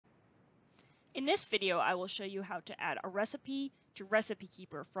In this video, I will show you how to add a recipe to Recipe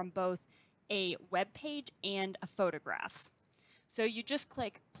Keeper from both a web page and a photograph. So you just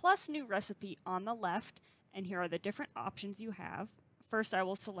click plus new recipe on the left, and here are the different options you have. First, I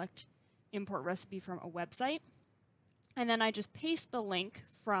will select import recipe from a website, and then I just paste the link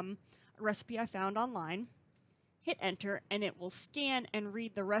from a recipe I found online, hit enter, and it will scan and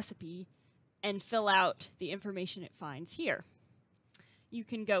read the recipe and fill out the information it finds here. You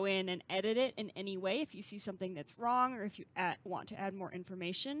can go in and edit it in any way if you see something that's wrong or if you want to add more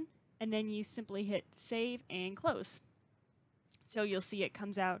information, and then you simply hit save and close. So you'll see it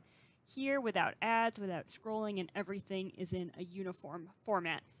comes out here without ads, without scrolling, and everything is in a uniform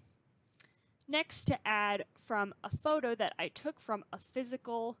format. Next, to add from a photo that I took from a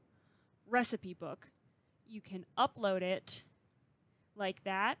physical recipe book, you can upload it like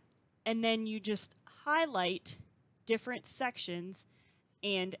that, and then you just highlight different sections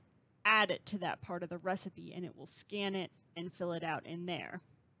and add it to that part of the recipe, and it will scan it and fill it out in there.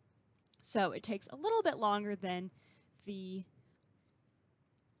 So it takes a little bit longer than the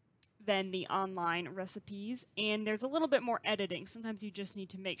online recipes, and there's a little bit more editing. Sometimes you just need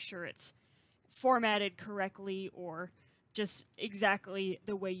to make sure it's formatted correctly or just exactly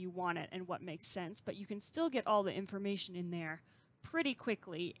the way you want it and what makes sense, but you can still get all the information in there pretty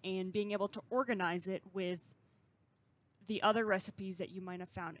quickly, and being able to organize it with the other recipes that you might have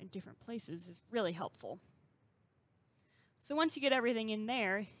found in different places is really helpful. So once you get everything in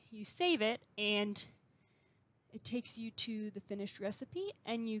there, you save it, and it takes you to the finished recipe,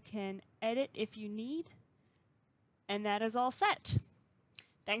 and you can edit if you need, and that is all set.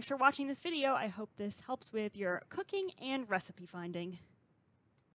 Thanks for watching this video. I hope this helps with your cooking and recipe finding.